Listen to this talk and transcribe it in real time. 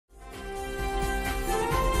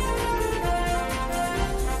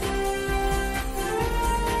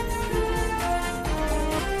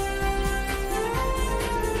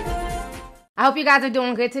I hope you guys are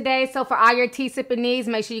doing good today. So for all your tea sipping needs,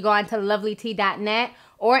 make sure you go on to lovelytea.net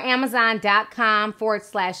or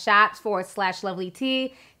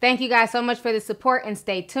amazon.com/shops/lovelytea. Thank you guys so much for the support and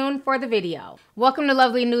stay tuned for the video. Welcome to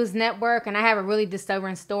Lovely News Network, and I have a really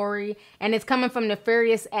disturbing story, and it's coming from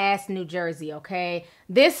Nefarious New Jersey, okay?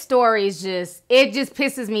 This story is it just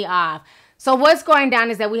pisses me off. So what's going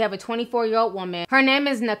down is that we have a 24-year-old woman. Her name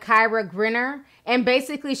is Nefarious Griner, and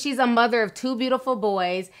basically she's a mother of 2 beautiful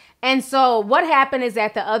boys. And so what happened is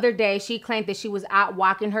that the other day she claimed that she was out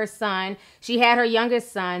walking her son. She had her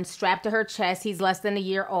youngest son strapped to her chest. He's less than a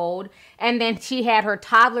year old. And then she had her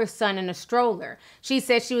toddler son in a stroller. She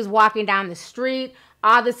said she was walking down the street.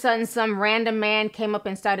 All of a sudden, some random man came up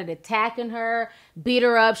and started attacking her, beat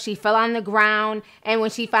her up. She fell on the ground. And when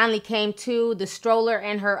she finally came to, the stroller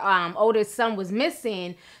and her oldest son was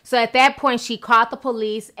missing. So at that point, she called the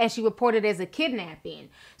police and she reported it as a kidnapping.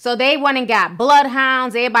 So they went and got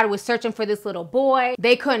bloodhounds. Everybody was searching for this little boy.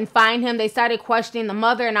 They couldn't find him. They started questioning the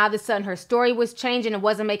mother, and all of a sudden her story was changing. It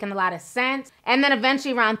wasn't making a lot of sense. And then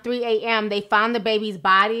eventually around 3 a.m., they found the baby's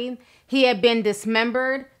body. He had been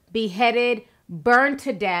dismembered, beheaded, burned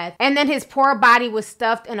to death, and then his poor body was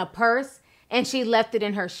stuffed in a purse and she left it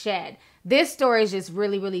in her shed. This story is just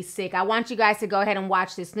really, really sick. I want you guys to go ahead and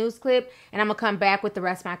watch this news clip, and I'm gonna come back with the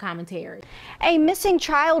rest of my commentary. A missing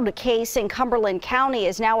child case in Cumberland County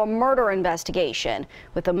is now a murder investigation,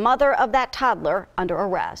 with the mother of that toddler under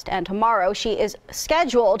arrest. And tomorrow she is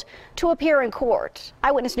scheduled to appear in court.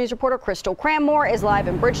 Eyewitness News reporter Crystal Cranmore is live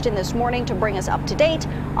in Bridgeton this morning to bring us up to date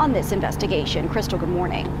on this investigation. Crystal, good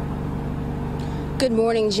morning. Good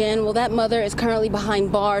morning, Jen. Well, that mother is currently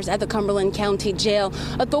behind bars at the Cumberland County Jail.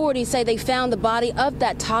 Authorities say they found the body of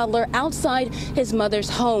that toddler outside his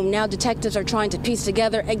mother's home. Now detectives are trying to piece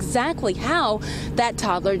together exactly how that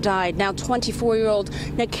toddler died. Now 24-year-old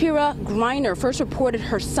Nefarious Griner first reported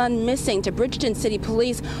her son missing to Bridgeton City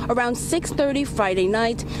Police around 6:30 Friday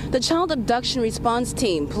night. The child abduction response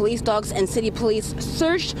team, police dogs, and city police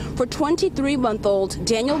searched for 23-month-old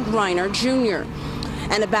Daniel Griner Jr.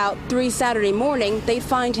 And about 3 Saturday morning, they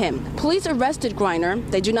find him. Police arrested Griner.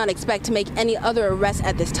 They do not expect to make any other arrests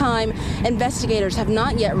at this time. Investigators have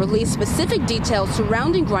not yet released specific details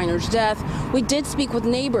surrounding Griner's death. We did speak with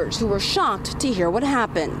neighbors who were shocked to hear what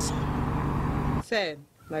happened. Sad.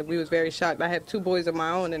 Like, we was very shocked. I have 2 boys of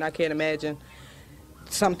my own, and I can't imagine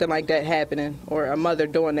something like that happening, or a mother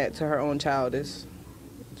doing that to her own child. It's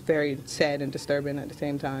very sad and disturbing at the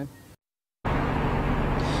same time.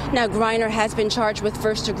 Now, Griner has been charged with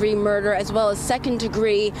first-degree murder as well as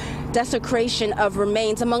second-degree desecration of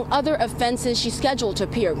remains, among other offenses. She's scheduled to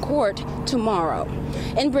appear in court tomorrow.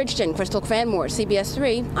 In Bridgeton, Crystal Cranmore, CBS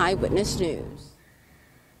 3 Eyewitness News.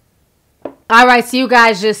 All right, so you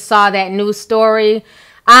guys just saw that news story.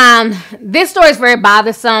 This story is very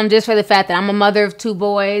bothersome just for the fact that I'm a mother of 2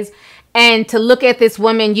 boys. And to look at this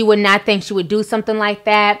woman, you would not think she would do something like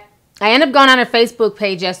that. I ended up going on her Facebook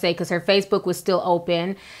page yesterday because her Facebook was still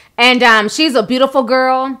open. And she's a beautiful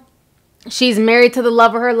girl. She's married to the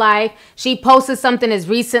love of her life. She posted something as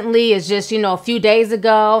recently as just, a few days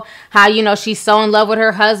ago. How, she's so in love with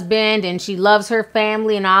her husband and she loves her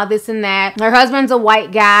family and all this and that. Her husband's a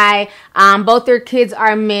white guy. Both their kids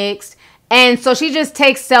are mixed. And so she just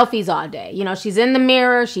takes selfies all day. She's in the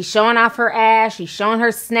mirror. She's showing off her ass. She's showing her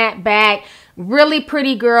snapback. Really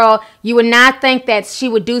pretty girl. You would not think that she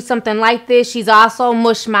would do something like this. She's also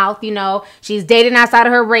mush mouth, She's dating outside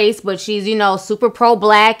of her race, but she's, super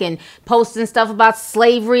pro-black and posting stuff about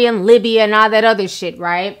slavery and Libya and all that other shit,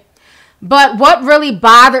 right? But what really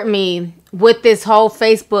bothered me with this whole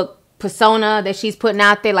Facebook persona that she's putting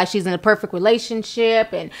out there, like she's in a perfect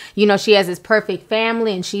relationship and, she has this perfect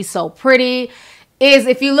family and she's so pretty, is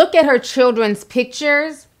if you look at her children's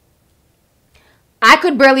pictures, I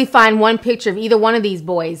could barely find one picture of either one of these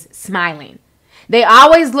boys smiling. They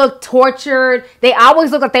always look tortured. They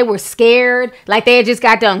always look like they were scared, like they had just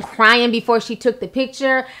got done crying before she took the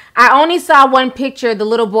picture. I only saw one picture of the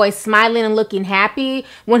little boy smiling and looking happy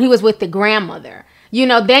when he was with the grandmother.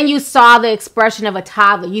 Then you saw the expression of a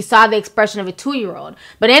toddler. You saw the expression of a 2-year-old.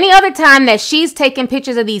 But any other time that she's taking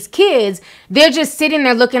pictures of these kids, they're just sitting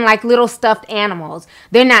there looking like little stuffed animals.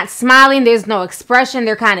 They're not smiling. There's no expression.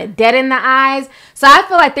 They're kind of dead in the eyes. So I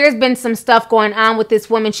feel like there's been some stuff going on with this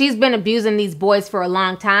woman. She's been abusing these boys for a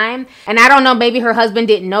long time. And I don't know, maybe her husband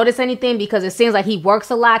didn't notice anything because it seems like he works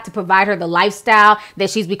a lot to provide her the lifestyle that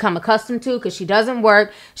she's become accustomed to, because she doesn't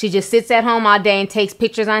work. She just sits at home all day and takes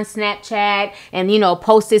pictures on Snapchat and, know,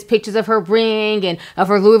 post these pictures of her ring and of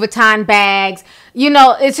her Louis Vuitton bags. You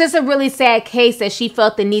know, it's just a really sad case that she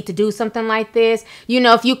felt the need to do something like this. You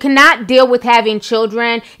know, if you cannot deal with having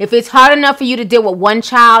children, if it's hard enough for you to deal with one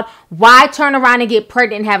child, why turn around and get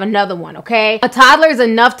pregnant and have another one, okay? A toddler is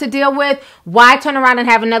enough to deal with. Why turn around and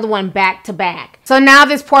have another one back to back? So now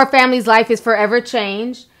this poor family's life is forever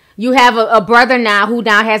changed. You have a brother now who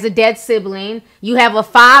now has a dead sibling. You have a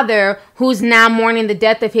father who's now mourning the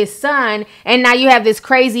death of his son. And now you have this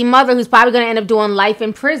crazy mother who's probably going to end up doing life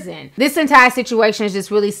in prison. This entire situation is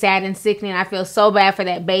just really sad and sickening. I feel so bad for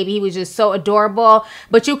that baby. He was just so adorable.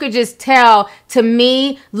 But you could just tell, to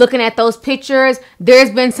me, looking at those pictures,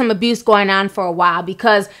 there's been some abuse going on for a while,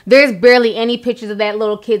 because there's barely any pictures of that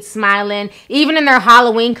little kid smiling. Even in their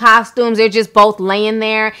Halloween costumes, they're just both laying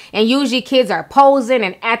there. And usually kids are posing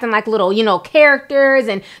and acting like little, you know, characters,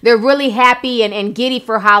 and they're really happy and giddy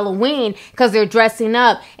for Halloween because they're dressing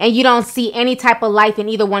up, and you don't see any type of life in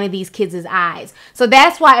either one of these kids' eyes. So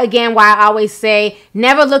that's why, again, why I always say,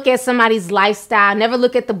 never look at somebody's lifestyle, never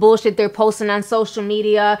look at the bullshit they're posting on social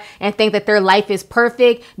media and think that their life is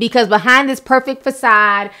perfect, because behind this perfect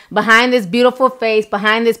facade, behind this beautiful face,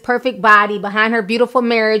 behind this perfect body, behind her beautiful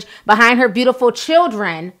marriage, behind her beautiful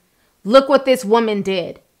children, look what this woman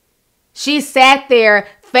did. She sat there,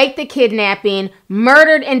 faked the kidnapping,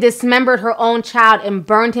 murdered and dismembered her own child, and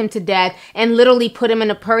burned him to death, and literally put him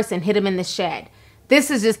in a purse and hid him in the shed.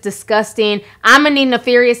 This is just disgusting. I'm gonna need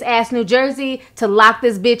Nefarious ass New Jersey to lock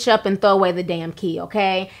this bitch up and throw away the damn key,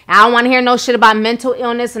 okay? I don't want to hear no shit about mental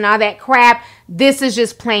illness and all that crap. This is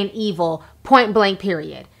just plain evil. Point blank,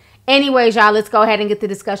 period. Anyways, y'all, let's go ahead and get the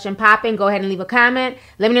discussion popping. Go ahead and leave a comment.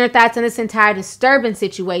 Let me know your thoughts on this entire disturbing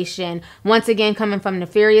situation. Once again, coming from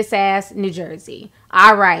Nefarious ass New Jersey.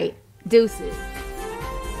 All right, deuces.